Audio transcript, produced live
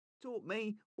Taught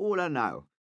me all I know.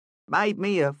 Made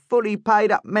me a fully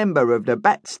paid-up member of the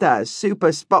Batstars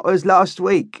Super Spotters last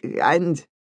week, and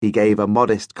he gave a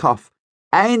modest cough,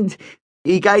 and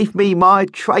he gave me my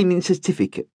training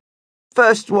certificate.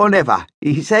 First one ever,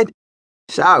 he said.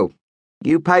 So,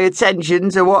 you pay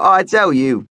attention to what I tell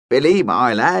you, Billy,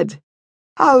 my lad.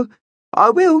 Oh,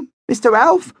 I will, Mr.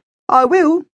 Alf, I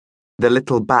will. The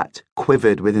little bat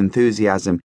quivered with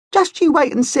enthusiasm. Just you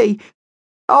wait and see.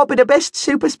 I'll be the best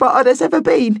super spotter there's ever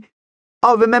been.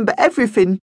 I'll remember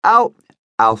everything.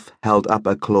 Alf held up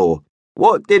a claw.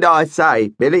 What did I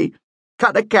say, Billy?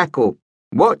 Cut the cackle.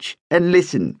 Watch and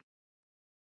listen.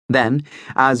 Then,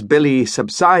 as Billy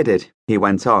subsided, he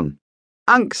went on.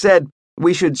 Unc said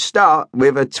we should start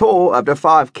with a tour of the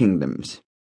 5 kingdoms.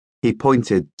 He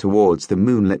pointed towards the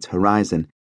moonlit horizon.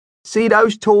 See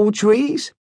those tall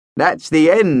trees? That's the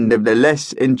end of the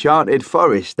less enchanted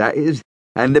forest, that is,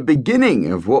 and the beginning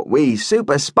of what we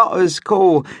super spotters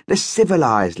call the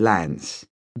civilized lands.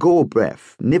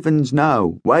 Gorebreth, Nivens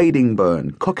Knowe,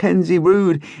 Wadingburn, Cockenzie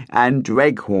Rood, and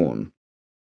Dreghorn.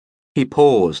 He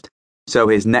paused, so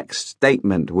his next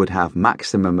statement would have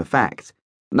maximum effect.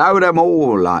 Know them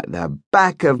all like the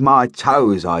back of my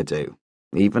toes, I do,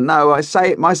 even though I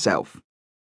say it myself.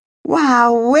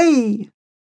 Wowee!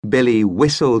 Billy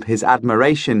whistled his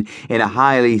admiration in a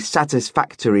highly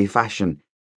satisfactory fashion.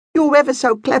 You're ever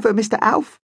so clever, Mr.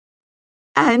 Alf.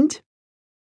 And,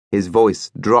 his voice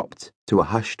dropped to a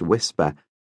hushed whisper,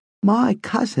 my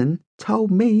cousin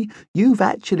told me you've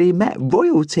actually met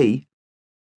royalty.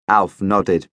 Alf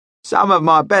nodded. Some of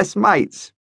my best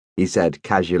mates, he said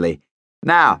casually.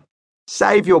 Now,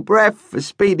 save your breath for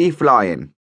speedy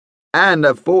flying. And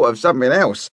I've thought of something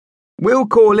else. We'll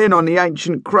call in on the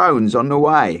ancient crones on the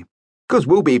way, 'cause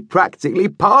we'll be practically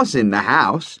passing the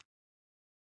house.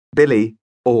 Billy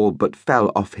all but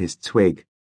fell off his twig.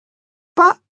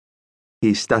 But,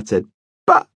 he stuttered,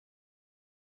 but,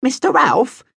 Mr.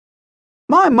 Alf,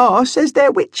 my ma says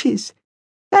they're witches.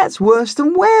 That's worse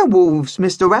than werewolves,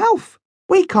 Mr. Alf.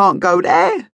 We can't go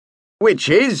there.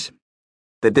 Witches?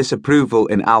 The disapproval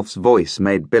in Alf's voice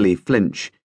made Billy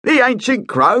flinch. The ancient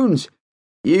crones?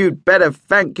 You'd better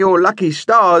thank your lucky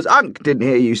stars Unc didn't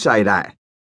hear you say that.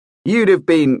 You'd have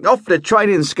been off the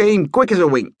training scheme quick as a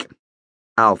wink.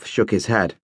 Alf shook his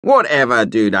head. Whatever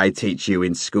do they teach you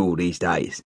in school these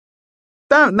days?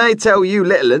 Don't they tell you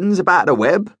little uns about the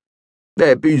web?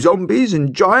 There'd be zombies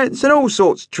and giants and all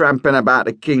sorts tramping about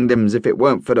the kingdoms if it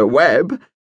weren't for the web.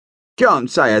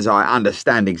 Can't say as I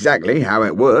understand exactly how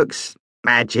it works,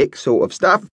 magic sort of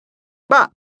stuff,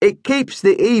 but it keeps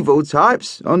the evil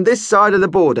types on this side of the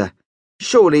border.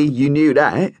 Surely you knew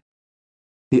that.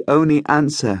 The only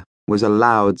answer was a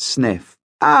loud sniff.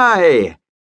 Aye,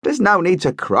 there's no need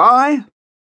to cry.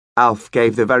 Alf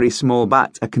gave the very small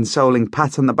bat a consoling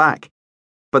pat on the back,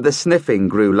 but the sniffing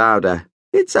grew louder.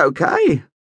 It's okay.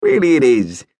 Really it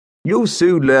is. You'll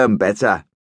soon learn better.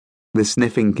 The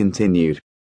sniffing continued.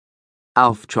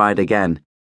 Alf tried again.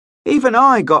 Even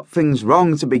I got things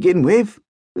wrong to begin with.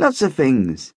 Lots of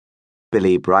things.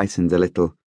 Billy brightened a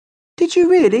little. Did you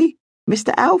really,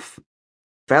 Mr. Alf?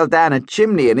 Fell down a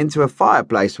chimney and into a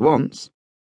fireplace once,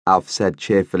 Alf said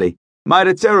cheerfully. Made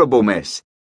a terrible mess.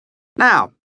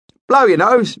 Now, blow your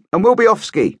nose and we'll be off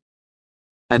ski.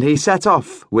 And he set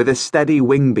off with a steady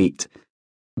wing beat.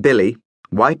 Billy,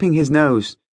 wiping his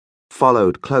nose,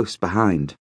 followed close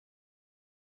behind.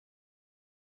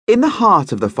 In the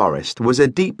heart of the forest was a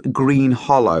deep green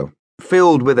hollow,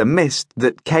 filled with a mist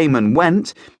that came and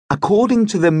went according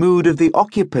to the mood of the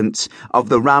occupants of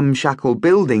the ramshackle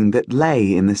building that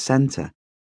lay in the centre.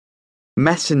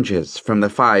 Messengers from the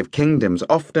 5 kingdoms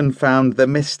often found the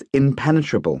mist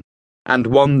impenetrable and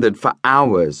wandered for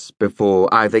hours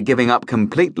before either giving up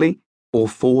completely or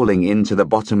falling into the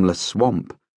bottomless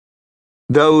swamp.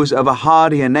 Those of a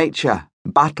hardier nature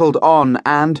battled on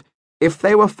and, if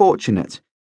they were fortunate,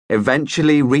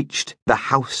 eventually reached the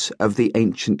house of the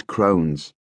ancient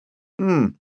crones.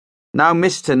 No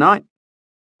mist tonight.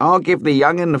 I'll give the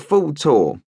young'un a full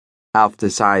tour, Alf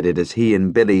decided as he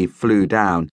and Billy flew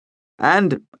down,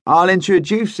 and I'll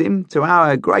introduce him to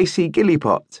our Gracie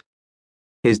Gillipot.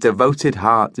 His devoted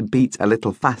heart beat a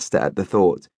little faster at the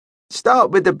thought.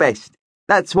 Start with the best.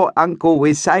 That's what Unc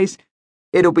always says.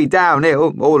 It'll be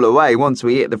downhill all the way once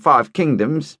we hit the 5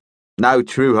 kingdoms. No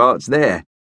true hearts there,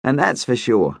 and that's for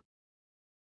sure.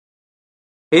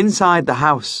 Inside the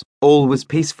house, all was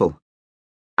peaceful.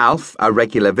 Alf, a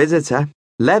regular visitor,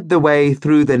 led the way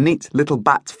through the neat little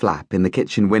bat flap in the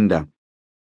kitchen window.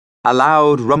 A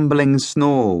loud rumbling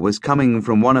snore was coming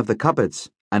from one of the cupboards,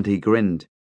 and he grinned.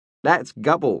 That's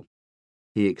Gubble,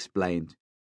 he explained.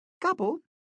 Gubble?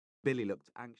 Billy looked anxious.